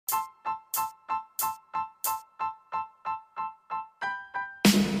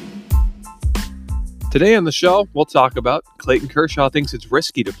Today on the show, we'll talk about Clayton Kershaw thinks it's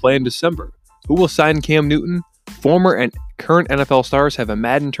risky to play in December, who will sign Cam Newton, former and current NFL stars have a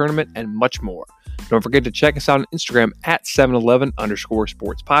Madden tournament, and much more. Don't forget to check us out on Instagram at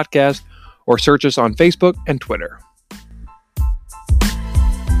 711_sports podcast or search us on Facebook and Twitter.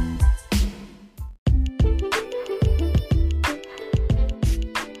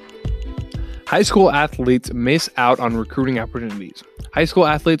 High school athletes miss out on recruiting opportunities. High school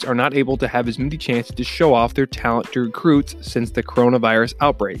athletes are not able to have as many chances to show off their talent to recruits since the coronavirus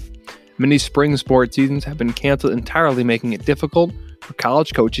outbreak. Many spring sports seasons have been canceled entirely, making it difficult for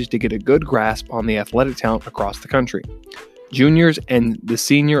college coaches to get a good grasp on the athletic talent across the country. Juniors and the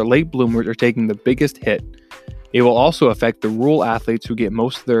senior late bloomers are taking the biggest hit. It will also affect the rural athletes who get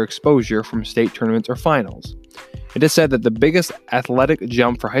most of their exposure from state tournaments or finals. It is said that the biggest athletic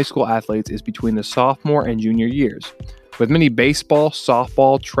jump for high school athletes is between the sophomore and junior years. With many baseball,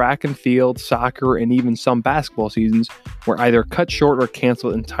 softball, track and field, soccer, and even some basketball seasons were either cut short or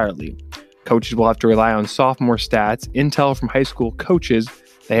canceled entirely. Coaches will have to rely on sophomore stats, intel from high school coaches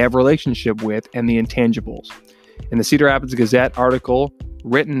they have a relationship with, and the intangibles. In the Cedar Rapids Gazette article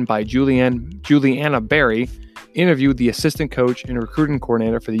written by Juliana Berry, interviewed the assistant coach and recruiting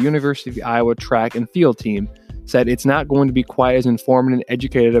coordinator for the University of Iowa track and field team, said it's not going to be quite as informed and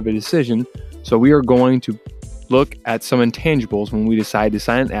educated of a decision, so we are going to look at some intangibles when we decide to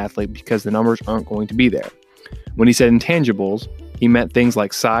sign an athlete because the numbers aren't going to be there. When he said intangibles, he meant things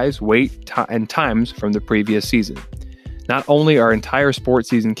like size, weight, and times from the previous season. Not only are entire sports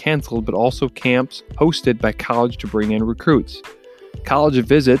season canceled, but also camps hosted by college to bring in recruits. College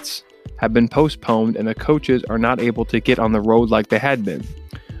visits have been postponed and the coaches are not able to get on the road like they had been.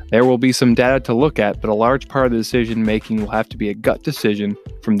 There will be some data to look at, but a large part of the decision making will have to be a gut decision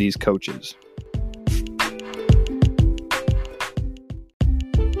from these coaches.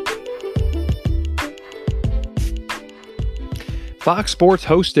 Fox Sports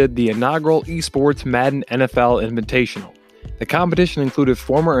hosted the inaugural esports Madden NFL Invitational. The competition included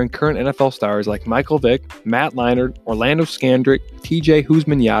former and current NFL stars like Michael Vick, Matt Leinart, Orlando Scandrick, TJ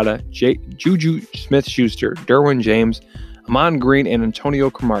Houshmandzadeh, Juju Smith-Schuster, Derwin James, Amon Green, and Antonio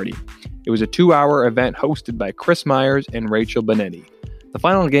Cromartie. It was a 2-hour event hosted by Chris Myers and Rachel Benetti. The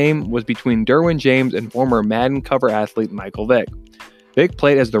final game was between Derwin James and former Madden cover athlete Michael Vick. Vick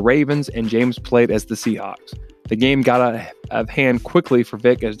played as the Ravens and James played as the Seahawks. The game got out of hand quickly for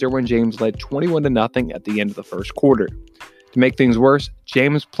Vick as Derwin James led 21-0 at the end of the first quarter. To make things worse,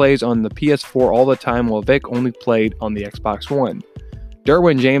 James plays on the PS4 all the time while Vick only played on the Xbox One.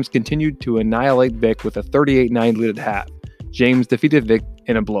 Derwin James continued to annihilate Vick with a 38-9 lead at half. James defeated Vick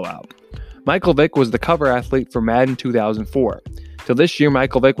in a blowout. Michael Vick was the cover athlete for Madden 2004. Till this year,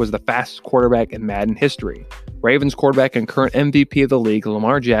 Michael Vick was the fastest quarterback in Madden history. Ravens quarterback and current MVP of the league,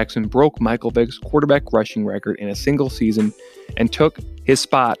 Lamar Jackson, broke Michael Vick's quarterback rushing record in a single season and took his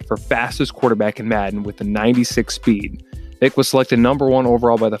spot for fastest quarterback in Madden with a 96 speed. Vick was selected number 1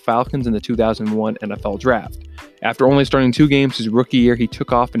 overall by the Falcons in the 2001 NFL Draft. After only starting 2 games his rookie year, he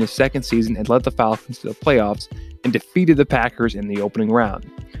took off in his second season and led the Falcons to the playoffs and defeated the Packers in the opening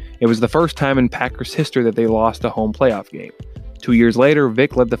round. It was the first time in Packers history that they lost a home playoff game. 2 years later,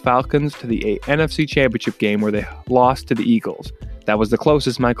 Vick led the Falcons to the NFC Championship game where they lost to the Eagles. That was the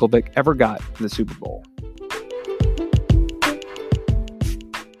closest Michael Vick ever got to the Super Bowl.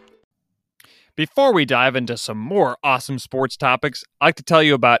 Before we dive into some more awesome sports topics, I'd like to tell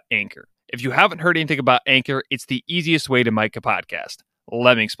you about Anchor. If you haven't heard anything about Anchor, it's the easiest way to make a podcast.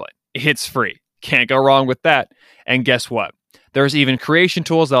 Let me explain. It's free. Can't go wrong with that. And guess what? There's even creation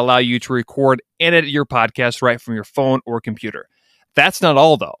tools that allow you to record and edit your podcast right from your phone or computer. That's not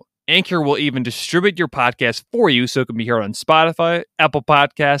all, though. Anchor will even distribute your podcast for you so it can be heard on Spotify, Apple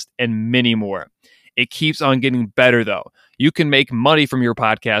Podcasts, and many more. It keeps on getting better, though. You can make money from your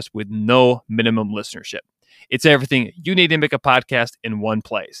podcast with no minimum listenership. It's everything you need to make a podcast in one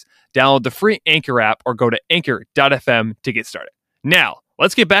place. Download the free Anchor app or go to anchor.fm to get started. Now,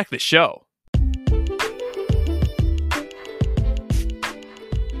 let's get back to the show.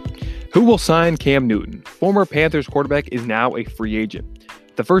 Who will sign Cam Newton? Former Panthers quarterback is now a free agent.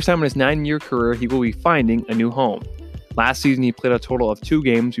 For the first time in his 9-year career, he will be finding a new home. Last season, he played a total of 2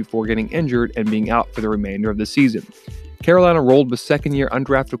 games before getting injured and being out for the remainder of the season. Carolina rolled with second-year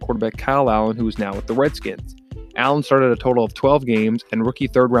undrafted quarterback Kyle Allen, who is now with the Redskins. Allen started a total of 12 games, and rookie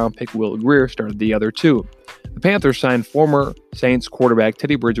third-round pick Will Greer started the other 2. The Panthers signed former Saints quarterback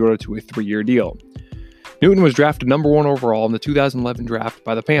Teddy Bridgewater to a 3-year deal. Newton was drafted number 1 overall in the 2011 draft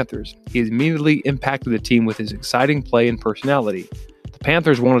by the Panthers. He has immediately impacted the team with his exciting play and personality. The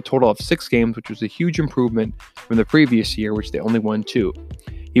Panthers won a total of 6 games, which was a huge improvement from the previous year, which they only won 2.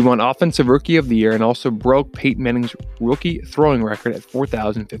 He won Offensive Rookie of the Year and also broke Peyton Manning's rookie throwing record at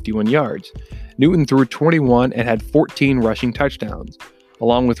 4,051 yards. Newton threw 21 and had 14 rushing touchdowns,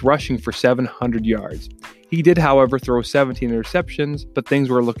 along with rushing for 700 yards. He did, however, throw 17 interceptions, but things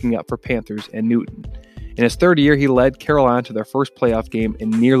were looking up for Panthers and Newton. In his third year, he led Carolina to their first playoff game in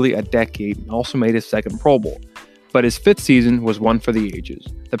nearly a decade and also made his second Pro Bowl. But his fifth season was one for the ages.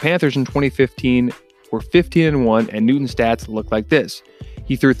 The Panthers in 2015 were 15-1, and Newton's stats looked like this.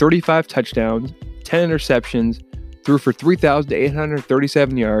 He threw 35 touchdowns, 10 interceptions, threw for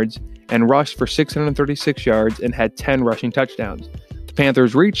 3,837 yards, and rushed for 636 yards and had 10 rushing touchdowns. The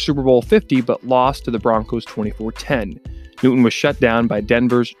Panthers reached Super Bowl 50 but lost to the Broncos 24-10. Newton was shut down by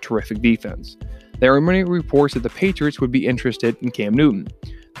Denver's terrific defense. There are many reports that the Patriots would be interested in Cam Newton.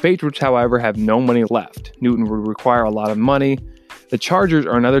 The Patriots, however, have no money left. Newton would require a lot of money. The Chargers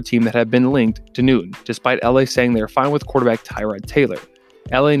are another team that have been linked to Newton, despite LA saying they are fine with quarterback Tyrod Taylor.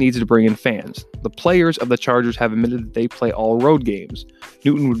 LA needs to bring in fans. The players of the Chargers have admitted that they play all road games.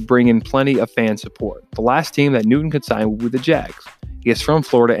 Newton would bring in plenty of fan support. The last team that Newton could sign would be the Jags. He is from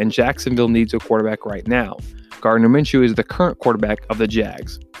Florida, and Jacksonville needs a quarterback right now. Gardner Minshew is the current quarterback of the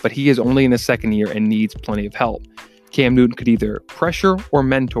Jags, but he is only in his second year and needs plenty of help. Cam Newton could either pressure or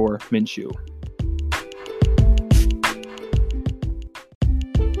mentor Minshew.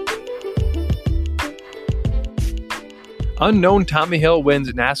 Unknown Tommy Hill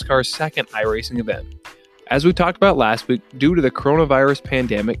wins NASCAR's second iRacing event. As we talked about last week, due to the coronavirus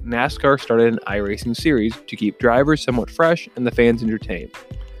pandemic, NASCAR started an iRacing series to keep drivers somewhat fresh and the fans entertained.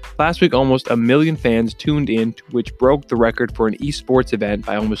 Last week, almost 1 million fans tuned in, which broke the record for an esports event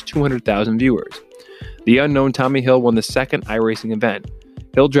by almost 200,000 viewers. The unknown Tommy Hill won the second iRacing event.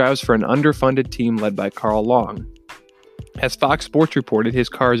 Hill drives for an underfunded team led by Carl Long. As Fox Sports reported, his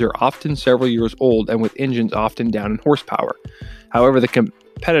cars are often several years old and with engines often down in horsepower. However, the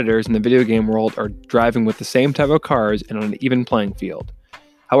competitors in the video game world are driving with the same type of cars and on an even playing field.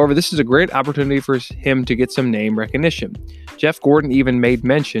 However, this is a great opportunity for him to get some name recognition. Jeff Gordon even made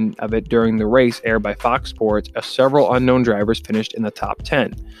mention of it during the race aired by Fox Sports, as several unknown drivers finished in the top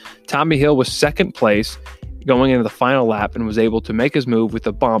 10. Tommy Hill was second place going into the final lap and was able to make his move with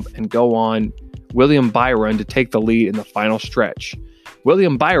a bump and go on William Byron to take the lead in the final stretch.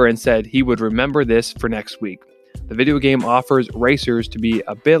 William Byron said he would remember this for next week. The video game offers racers to be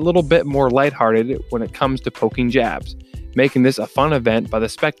a little bit more lighthearted when it comes to poking jabs, making this a fun event by the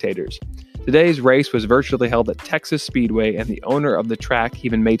spectators. Today's race was virtually held at Texas Speedway, and the owner of the track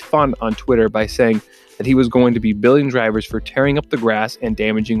even made fun on Twitter by saying that he was going to be billing drivers for tearing up the grass and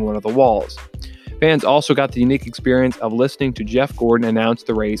damaging one of the walls. Fans also got the unique experience of listening to Jeff Gordon announce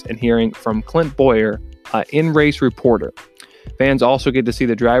the race and hearing from Clint Boyer, an in-race reporter. Fans also get to see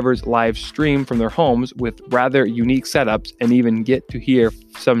the drivers live stream from their homes with rather unique setups, and even get to hear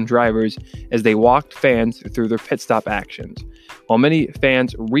some drivers as they walked fans through their pit stop actions. While many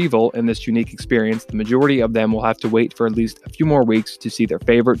fans revel in this unique experience, the majority of them will have to wait for at least a few more weeks to see their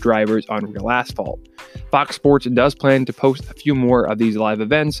favorite drivers on real asphalt. Fox Sports does plan to post a few more of these live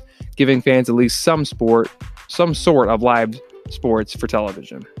events, giving fans at least some sort of live sports for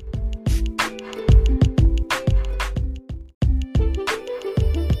television.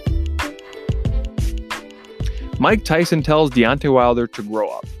 Mike Tyson tells Deontay Wilder to grow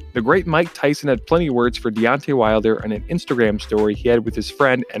up. The great Mike Tyson had plenty of words for Deontay Wilder in an Instagram story he had with his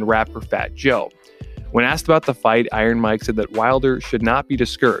friend and rapper Fat Joe. When asked about the fight, Iron Mike said that Wilder should not be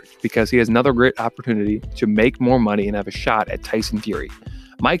discouraged because he has another great opportunity to make more money and have a shot at Tyson Fury.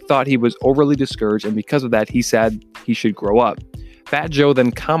 Mike thought he was overly discouraged, and because of that, he said he should grow up. Fat Joe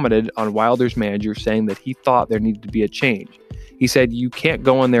then commented on Wilder's manager, saying that he thought there needed to be a change. He said, "You can't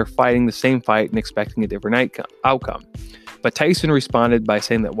go in there fighting the same fight and expecting a different outcome." But Tyson responded by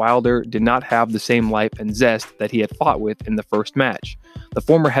saying that Wilder did not have the same life and zest that he had fought with in the first match. The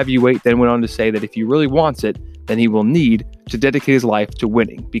former heavyweight then went on to say that if he really wants it, then he will need to dedicate his life to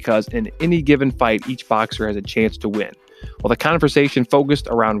winning, because in any given fight, each boxer has a chance to win. While the conversation focused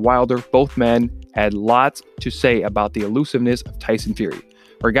around Wilder, both men had lots to say about the elusiveness of Tyson Fury.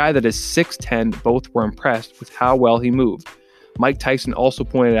 For a guy that is 6'10", both were impressed with how well he moved. Mike Tyson also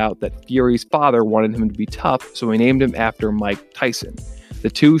pointed out that Fury's father wanted him to be tough, so he named him after Mike Tyson. The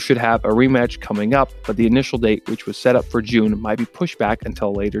two should have a rematch coming up, but the initial date, which was set up for June, might be pushed back until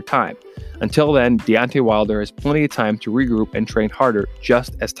a later time. Until then, Deontay Wilder has plenty of time to regroup and train harder,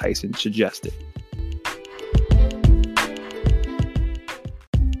 just as Tyson suggested.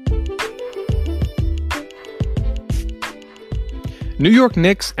 New York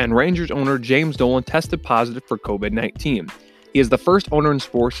Knicks and Rangers owner James Dolan tested positive for COVID-19. He is the first owner in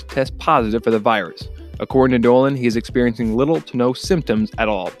sports to test positive for the virus. According to Dolan, he is experiencing little to no symptoms at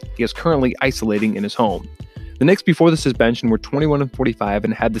all. He is currently isolating in his home. The Knicks before the suspension were 21-45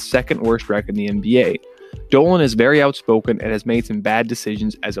 and had the second worst record in the NBA. Dolan is very outspoken and has made some bad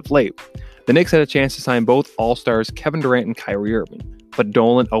decisions as of late. The Knicks had a chance to sign both All-Stars Kevin Durant and Kyrie Irving, but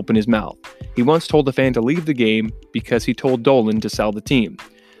Dolan opened his mouth. He once told the fan to leave the game because he told Dolan to sell the team.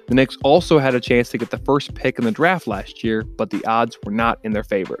 The Knicks also had a chance to get the first pick in the draft last year, but the odds were not in their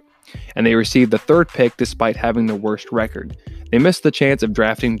favor. And they received the third pick despite having the worst record. They missed the chance of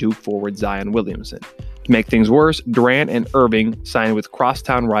drafting Duke forward Zion Williamson. To make things worse, Durant and Irving signed with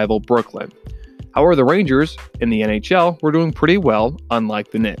crosstown rival Brooklyn. However, the Rangers in the NHL were doing pretty well,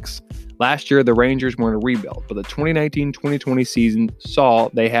 unlike the Knicks. Last year, the Rangers were in a rebuild, but the 2019-2020 season saw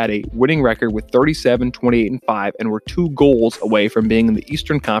they had a winning record with 37, 28, and 5 and were 2 goals away from being in the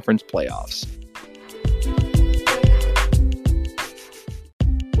Eastern Conference playoffs.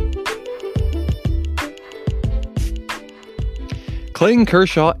 Clayton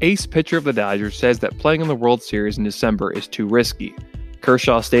Kershaw, ace pitcher of the Dodgers, says that playing in the World Series in December is too risky.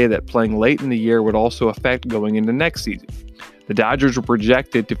 Kershaw stated that playing late in the year would also affect going into next season. The Dodgers were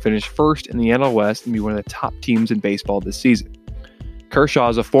projected to finish first in the NL West and be one of the top teams in baseball this season. Kershaw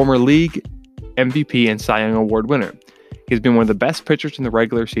is a former league MVP and Cy Young Award winner. He has been one of the best pitchers in the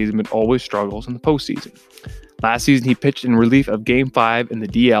regular season but always struggles in the postseason. Last season, he pitched in relief of Game 5 in the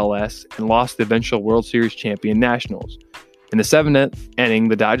DLS and lost the eventual World Series champion Nationals. In the 7th inning,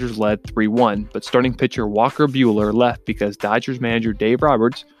 the Dodgers led 3-1, but starting pitcher Walker Buehler left because Dodgers manager Dave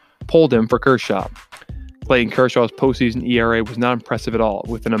Roberts pulled him for Kershaw. Clayton Kershaw's postseason ERA was not impressive at all,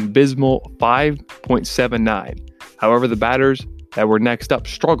 with an abysmal 5.79. However, the batters that were next up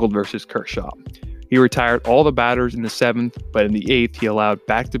struggled versus Kershaw. He retired all the batters in the 7th, but in the 8th, he allowed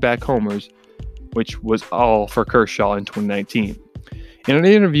back-to-back homers, which was all for Kershaw in 2019. In an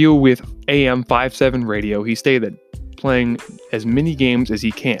interview with AM 57 Radio, he stated that playing as many games as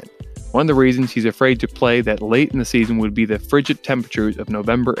he can. One of the reasons he's afraid to play that late in the season would be the frigid temperatures of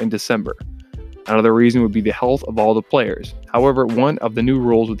November and December. Another reason would be the health of all the players. However, one of the new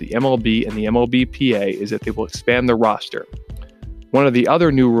rules with the MLB and the MLBPA is that they will expand the roster. One of the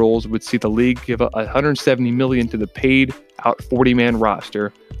other new rules would see the league give $170 million to the paid-out 40-man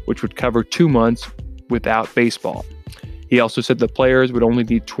roster, which would cover 2 months without baseball. He also said the players would only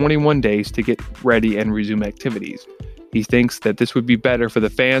need 21 days to get ready and resume activities. He thinks that this would be better for the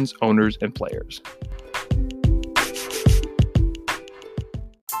fans, owners, and players.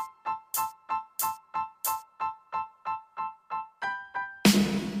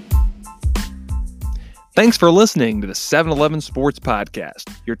 Thanks for listening to the 7-Eleven Sports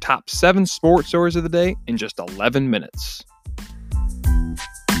Podcast, your top 7 sports stories of the day in just 11 minutes.